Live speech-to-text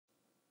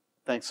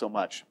Thanks so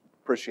much.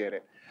 Appreciate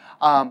it.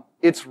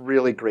 It's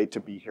really great to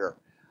be here.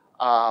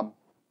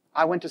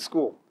 I went to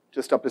school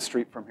just up the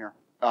street from here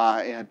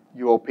at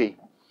UOP.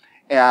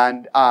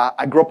 And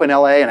I grew up in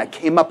LA, and I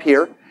came up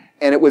here,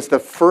 and it was the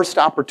first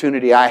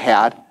opportunity I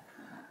had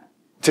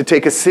to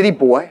take a city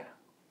boy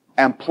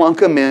and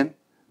plunk him in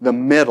the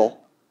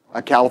middle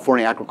of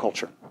California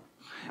agriculture.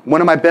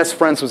 One of my best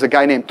friends was a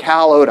guy named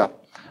Cal Oda,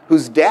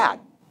 whose dad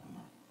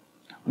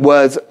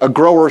was a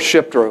grower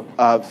shipper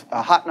of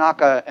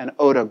Hatnaka and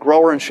Oda,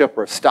 grower and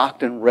shipper of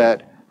Stockton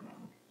red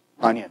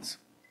onions.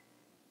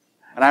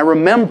 And I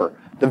remember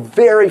the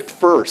very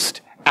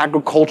first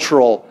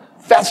agricultural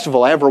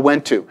festival I ever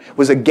went to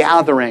was a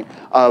gathering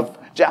of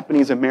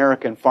Japanese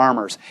American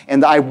farmers,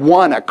 and I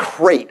won a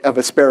crate of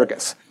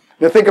asparagus.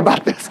 Now think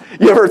about this.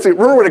 You ever see,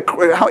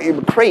 remember how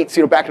crates,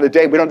 back in the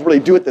day, we don't really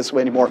do it this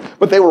way anymore,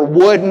 but they were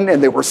wooden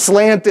and they were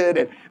slanted,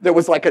 and there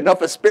was like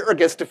enough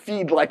asparagus to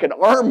feed like an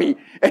army.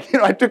 And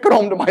I took it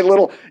home to my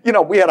little,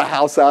 we had a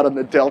house out in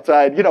the Delta,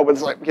 and it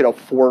was like,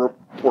 four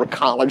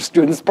college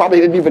students probably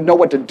didn't even know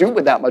what to do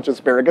with that much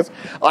asparagus.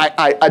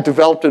 I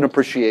developed an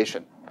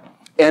appreciation.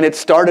 And it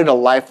started a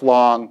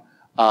lifelong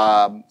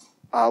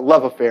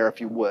love affair, if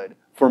you would,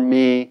 for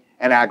me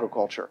and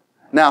agriculture.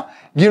 Now,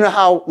 you know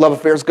how love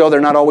affairs go.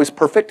 They're not always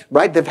perfect,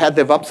 right? They've had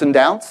their ups and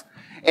downs.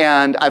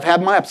 And I've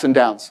had my ups and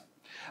downs.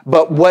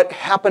 But what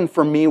happened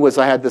for me was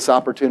I had this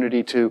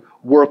opportunity to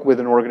work with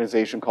an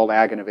organization called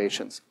Ag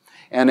Innovations.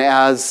 And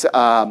as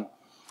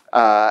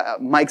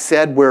Mike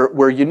said,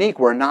 we're unique.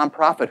 We're a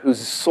nonprofit whose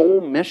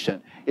sole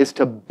mission is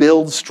to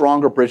build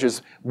stronger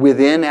bridges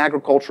within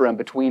agriculture and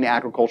between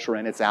agriculture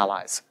and its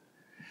allies.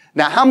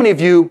 Now, how many of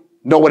you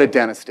know what a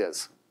dentist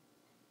is?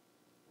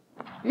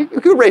 You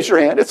can raise your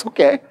hand. It's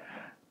okay.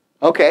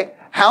 Okay.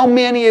 How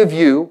many of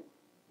you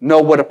know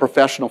what a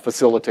professional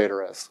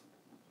facilitator is?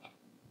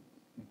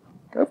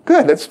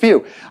 Good, that's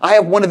few. I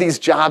have one of these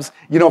jobs,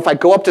 if I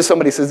go up to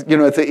somebody and says,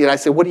 I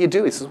say, what do you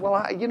do? He says, well,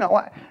 I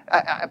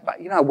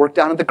work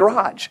down in the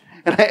garage.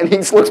 And he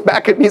looks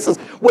back at me and says,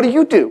 what do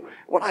you do?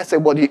 Well, I say,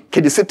 well,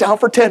 can you sit down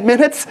for 10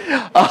 minutes?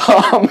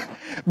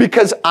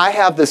 Because I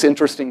have this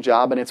interesting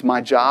job, and it's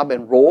my job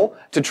and role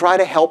to try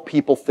to help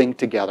people think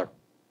together.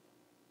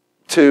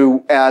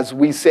 To, as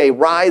we say,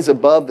 rise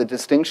above the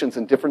distinctions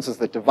and differences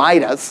that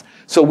divide us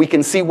so we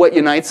can see what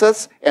unites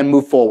us and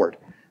move forward.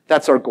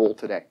 That's our goal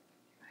today.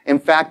 In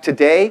fact,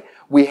 today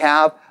we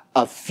have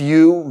a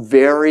few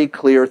very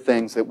clear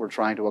things that we're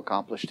trying to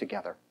accomplish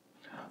together.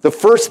 The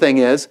first thing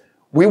is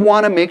we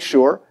want to make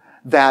sure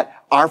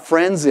that our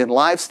friends in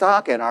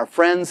livestock and our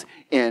friends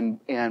in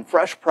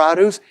fresh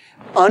produce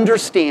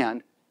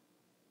understand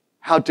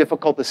how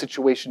difficult the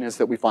situation is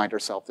that we find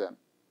ourselves in.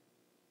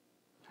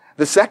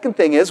 The second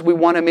thing is we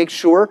want to make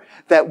sure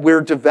that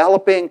we're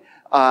developing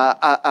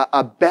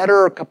a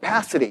better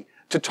capacity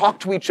to talk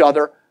to each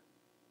other,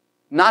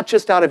 not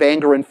just out of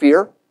anger and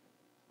fear,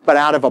 but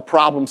out of a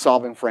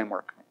problem-solving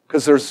framework.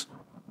 Because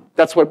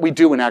that's what we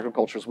do in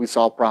agriculture, is we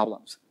solve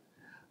problems.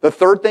 The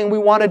third thing we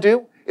want to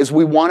do is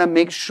we want to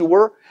make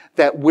sure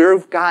that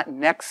we've got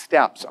next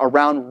steps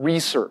around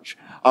research,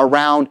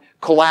 around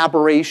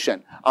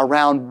collaboration,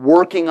 around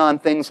working on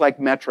things like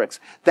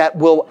metrics that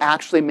will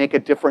actually make a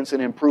difference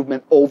and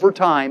improvement over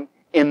time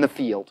in the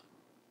field.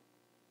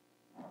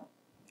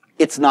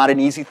 It's not an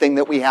easy thing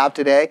that we have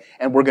today,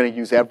 and we're going to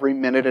use every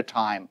minute of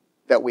time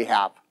that we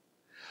have.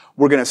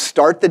 We're going to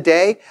start the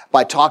day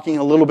by talking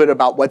a little bit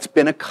about what's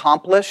been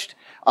accomplished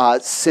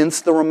since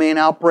the romaine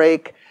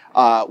outbreak.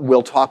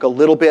 We'll talk a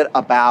little bit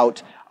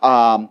about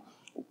what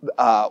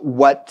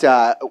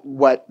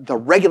the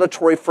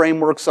regulatory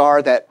frameworks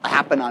are that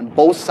happen on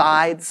both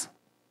sides.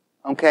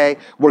 Okay?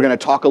 We're going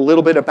to talk a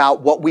little bit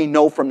about what we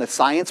know from the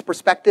science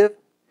perspective.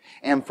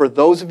 And for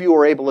those of you who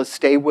are able to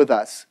stay with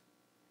us,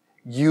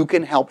 you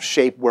can help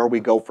shape where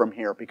we go from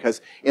here, because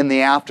in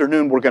the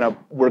afternoon we're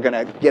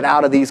gonna get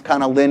out of these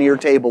kind of linear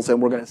tables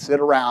and we're gonna sit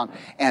around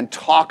and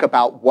talk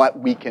about what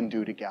we can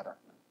do together.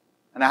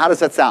 And how does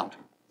that sound?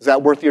 Is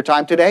that worth your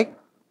time today?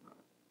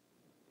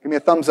 Give me a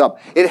thumbs up.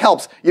 It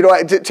helps.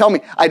 Tell me.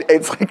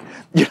 It's like,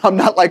 I'm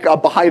not like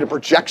behind a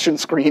projection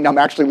screen. I'm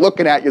actually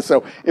looking at you.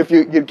 So if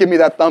you give me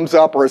that thumbs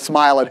up or a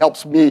smile, it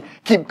helps me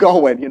keep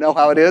going. You know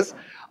how it is?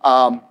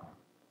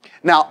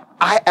 Now,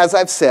 as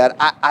I've said,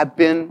 I've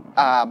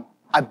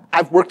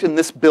worked in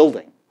this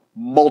building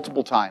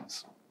multiple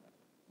times.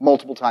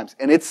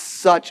 And it's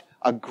such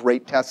a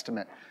great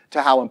testament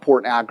to how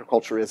important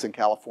agriculture is in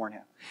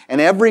California.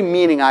 And every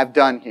meeting I've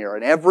done here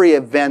and every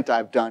event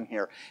I've done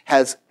here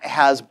has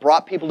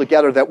brought people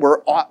together that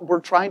we're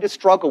trying to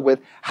struggle with,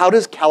 how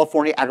does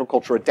California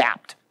agriculture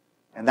adapt?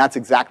 And that's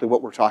exactly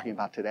what we're talking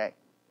about today.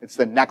 It's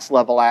the next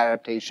level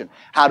adaptation.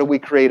 How do we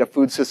create a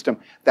food system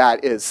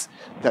that's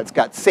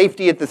got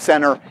safety at the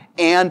center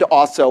and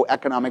also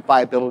economic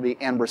viability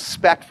and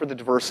respect for the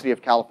diversity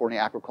of California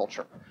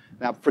agriculture?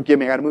 Now, forgive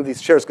me, I got to move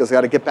these chairs because I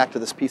got to get back to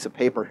this piece of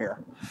paper here.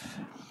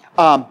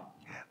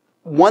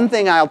 One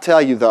thing I'll tell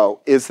you,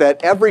 though, is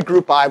that every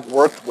group I've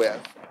worked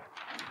with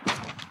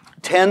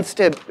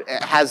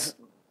has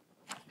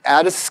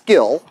a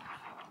skill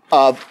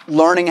of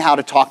learning how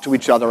to talk to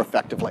each other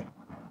effectively.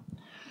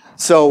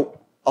 So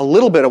a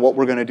little bit of what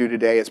we're going to do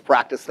today is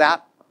practice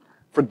that.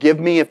 Forgive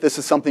me if this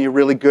is something you're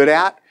really good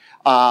at,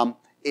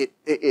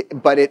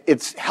 but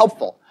it's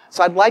helpful.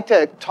 So I'd like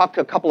to talk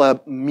to a couple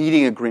of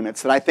meeting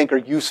agreements that I think are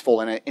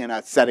useful in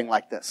a setting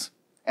like this.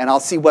 And I'll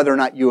see whether or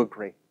not you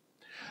agree.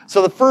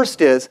 So the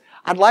first is,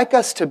 I'd like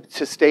us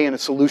to stay in a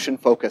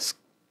solution-focused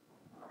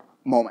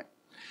moment.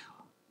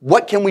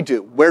 What can we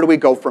do? Where do we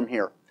go from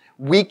here?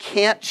 We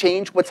can't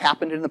change what's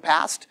happened in the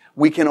past.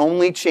 We can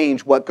only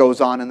change what goes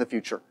on in the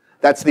future.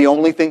 That's the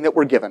only thing that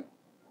we're given.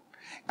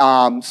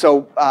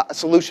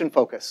 Solution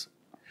focus.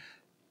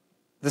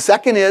 The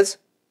second is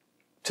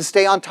to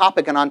stay on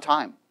topic and on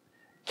time.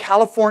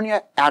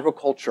 California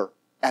agriculture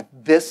at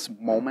this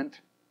moment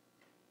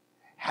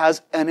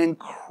has an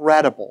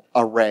incredible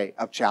array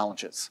of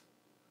challenges.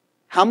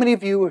 How many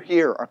of you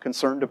here are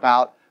concerned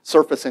about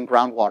surface and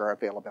groundwater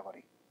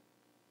availability?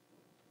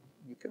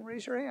 You can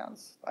raise your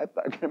hands. I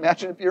can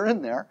imagine if you're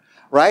in there,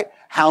 right?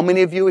 How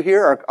many of you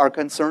here are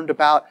concerned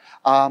about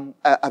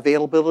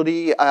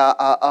availability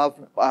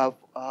of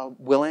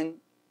willing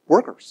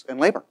workers and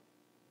labor,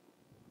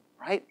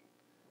 right?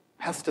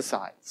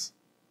 Pesticides,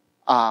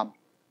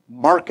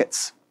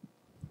 markets,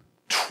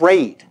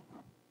 trade,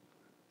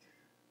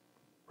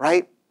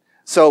 right?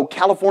 So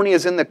California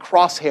is in the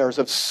crosshairs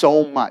of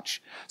so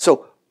much.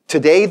 So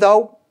today,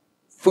 though,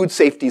 food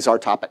safety is our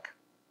topic.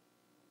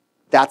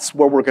 That's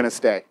where we're going to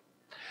stay.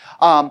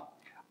 I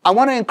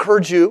want to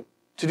encourage you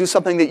to do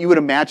something that you would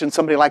imagine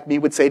somebody like me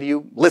would say to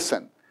you,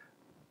 listen.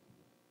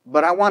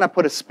 But I want to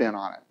put a spin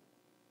on it.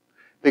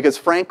 Because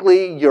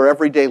frankly, your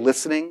everyday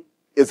listening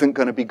isn't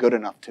going to be good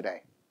enough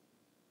today.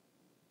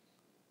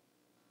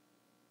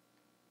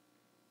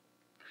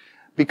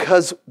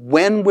 Because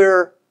when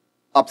we're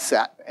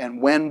upset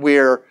and when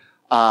we're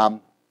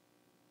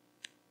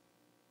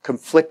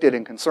conflicted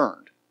and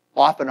concerned,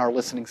 often our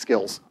listening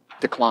skills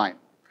decline.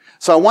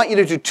 So I want you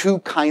to do two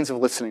kinds of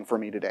listening for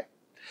me today.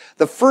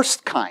 The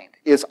first kind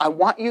is I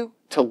want you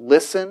to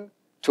listen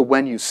to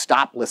when you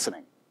stop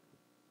listening.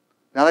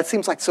 Now that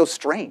seems like so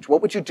strange.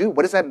 What would you do?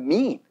 What does that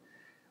mean?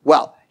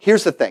 Well,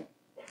 here's the thing.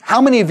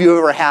 How many of you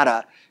ever had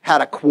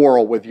a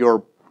quarrel with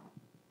your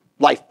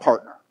life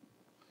partner?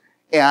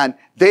 And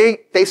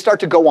they start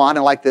to go on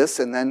and like this,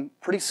 and then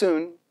pretty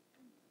soon,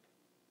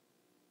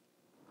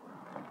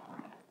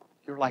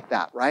 you're like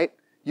that, right?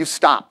 You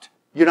stopped.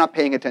 You're not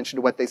paying attention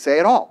to what they say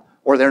at all.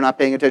 Or they're not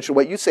paying attention to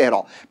what you say at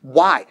all.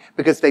 Why?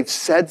 Because they've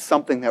said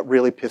something that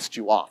really pissed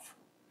you off.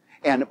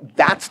 And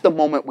that's the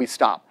moment we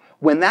stop.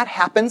 When that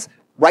happens,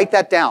 write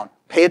that down.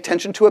 Pay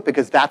attention to it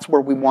because that's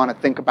where we want to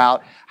think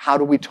about how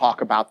do we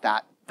talk about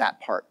that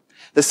part.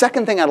 The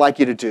second thing I'd like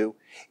you to do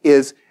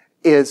is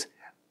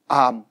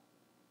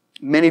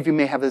many of you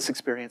may have this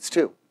experience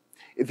too.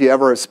 If you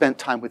ever have spent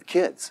time with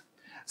kids,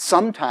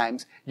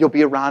 sometimes you'll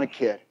be around a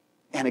kid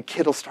and a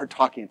kid will start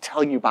talking and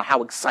telling you about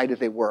how excited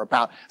they were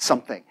about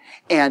something.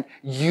 And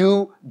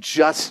you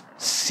just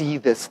see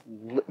this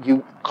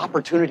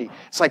opportunity.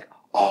 It's like,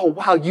 oh,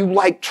 wow, you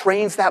like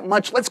trains that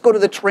much? Let's go to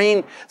the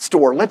train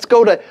store. Let's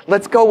go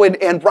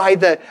and ride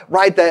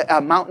the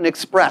Mountain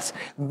Express.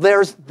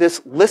 There's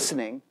this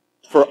listening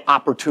for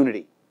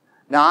opportunity.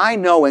 Now, I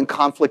know in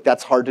conflict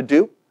that's hard to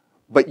do,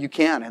 but you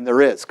can, and there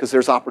is, because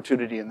there's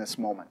opportunity in this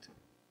moment.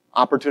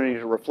 Opportunity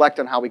to reflect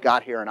on how we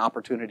got here, and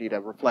opportunity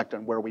to reflect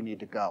on where we need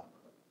to go.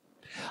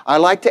 I'd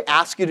like to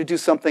ask you to do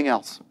something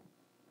else.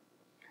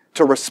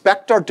 To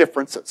respect our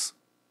differences.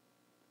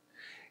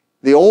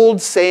 The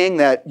old saying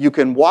that you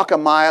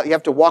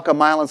have to walk a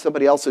mile in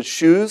somebody else's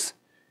shoes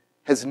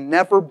has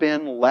never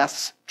been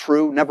less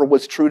true, never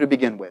was true to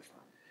begin with.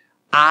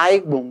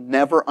 I will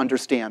never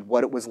understand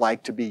what it was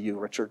like to be you,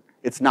 Richard.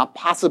 It's not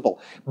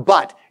possible.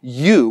 But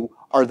you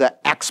are the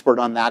expert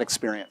on that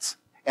experience.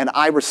 And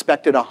I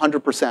respect it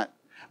 100%.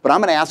 But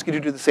I'm going to ask you to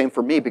do the same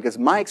for me because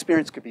my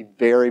experience could be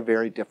very,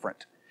 very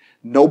different.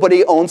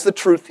 Nobody owns the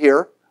truth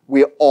here.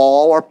 We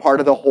all are part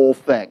of the whole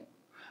thing.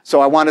 So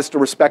I want us to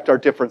respect our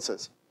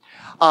differences.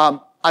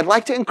 I'd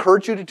like to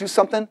encourage you to do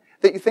something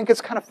that you think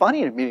is kind of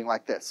funny in a meeting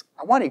like this.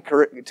 I want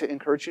to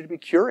encourage you to be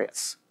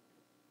curious.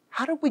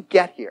 How did we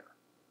get here?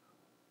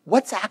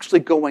 What's actually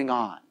going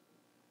on?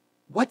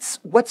 What's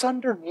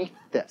underneath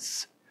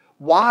this?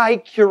 Why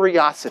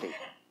curiosity?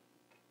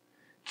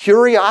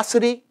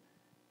 Curiosity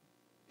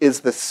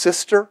is the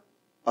sister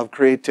of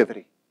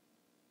creativity.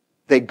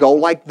 They go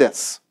like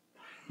this.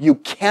 You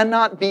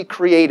cannot be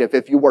creative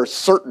if you are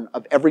certain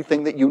of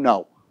everything that you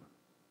know.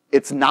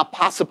 It's not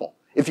possible.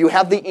 If you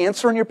have the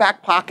answer in your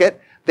back pocket,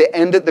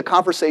 the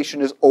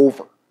conversation is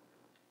over.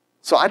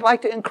 So I'd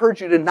like to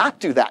encourage you to not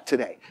do that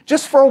today,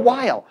 just for a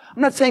while.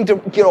 I'm not saying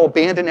to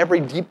abandon every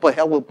deep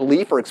held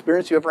belief or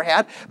experience you ever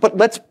had, but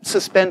let's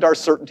suspend our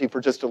certainty for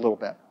just a little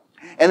bit.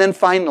 And then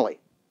finally,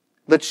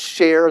 let's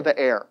share the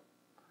air.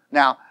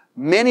 Now,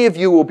 many of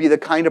you will be the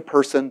kind of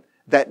person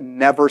that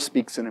never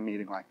speaks in a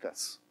meeting like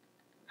this.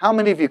 How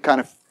many of you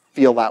kind of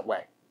feel that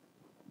way?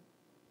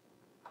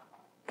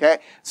 Okay,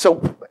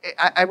 so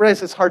I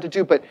realize it's hard to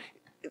do, but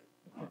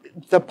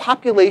the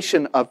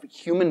population of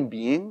human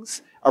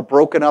beings are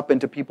broken up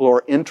into people who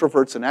are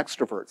introverts and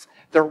extroverts.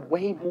 There are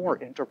way more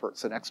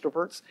introverts than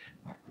extroverts.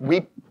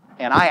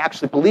 And I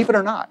actually, believe it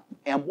or not,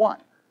 am one.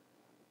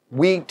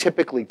 We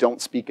typically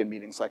don't speak in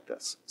meetings like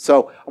this.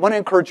 So I want to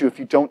encourage you, if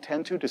you don't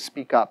tend to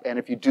speak up. And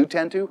if you do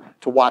tend to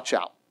watch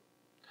out.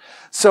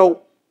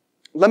 So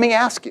let me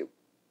ask you,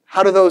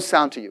 how do those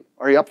sound to you?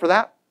 Are you up for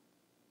that?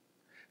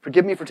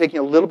 Forgive me for taking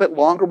a little bit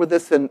longer with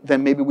this than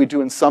maybe we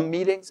do in some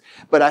meetings,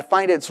 but I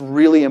find it's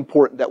really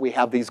important that we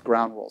have these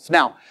ground rules.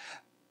 Now,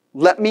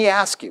 let me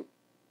ask you,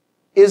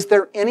 is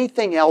there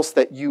anything else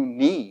that you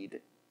need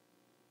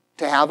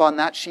to have on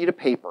that sheet of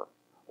paper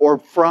or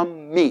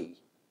from me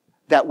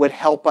that would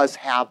help us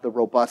have the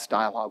robust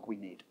dialogue we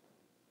need?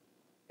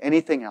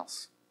 Anything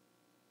else?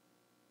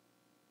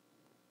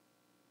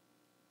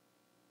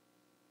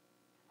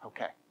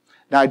 Okay.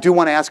 Now, I do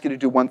want to ask you to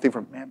do one thing.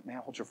 May I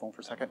hold your phone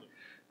for a second?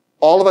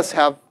 All of us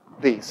have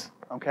these,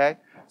 okay?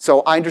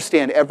 So I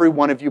understand every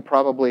one of you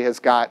probably has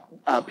got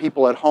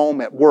people at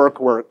home, at work,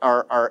 who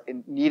are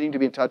needing to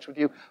be in touch with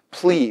you.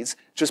 Please,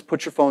 just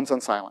put your phones on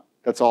silent.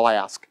 That's all I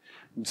ask.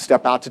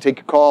 Step out to take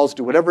your calls,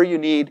 do whatever you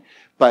need,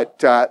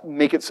 but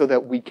make it so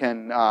that we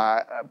can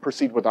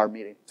proceed with our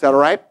meeting. Is that all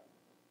right?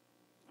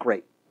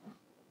 Great.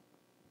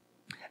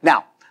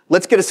 Now,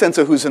 let's get a sense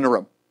of who's in the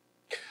room.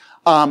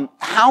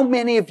 How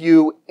many of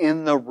you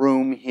in the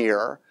room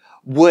here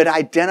would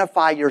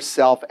identify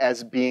yourself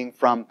as being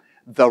from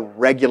the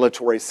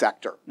regulatory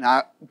sector?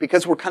 Now,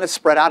 because we're kind of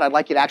spread out, I'd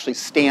like you to actually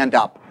stand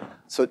up.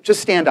 So just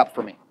stand up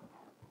for me.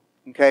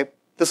 Okay?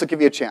 This will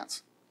give you a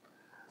chance.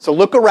 So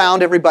look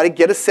around, everybody.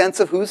 Get a sense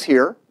of who's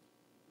here.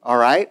 All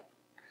right?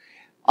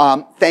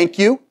 Thank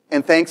you,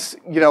 and thanks,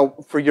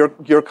 for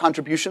your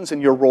contributions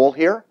and your role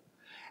here.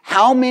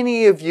 How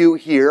many of you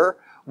here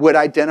would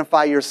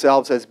identify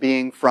yourselves as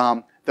being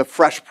from the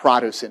fresh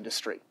produce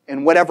industry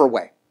in whatever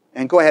way?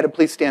 And go ahead and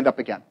please stand up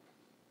again.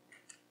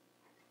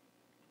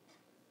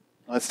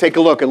 Let's take a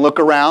look and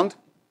look around.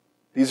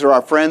 These are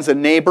our friends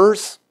and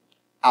neighbors.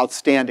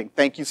 Outstanding.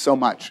 Thank you so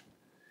much.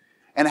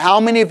 And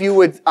how many of you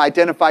would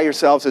identify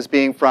yourselves as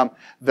being from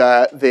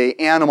the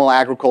animal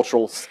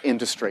agricultural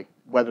industry,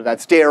 whether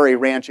that's dairy,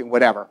 ranching,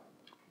 whatever?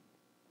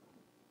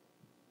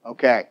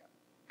 Okay.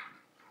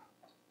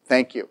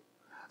 Thank you.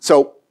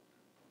 So,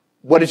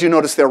 what did you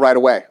notice there right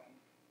away?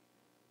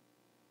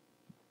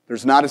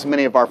 There's not as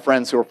many of our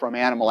friends who are from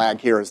animal ag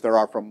here as there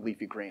are from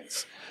leafy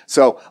greens.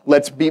 So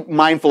let's be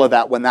mindful of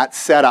that when that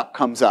setup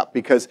comes up,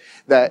 because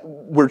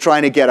we're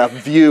trying to get a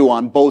view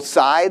on both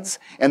sides,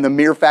 and the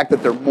mere fact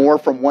that they're more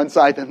from one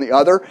side than the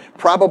other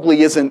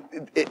probably isn't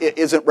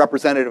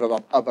representative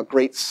of a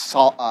great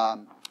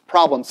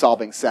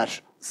problem-solving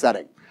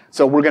setting.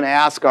 So we're going to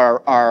ask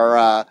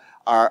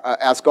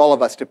ask all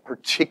of us to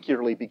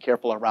particularly be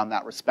careful around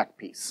that respect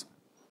piece.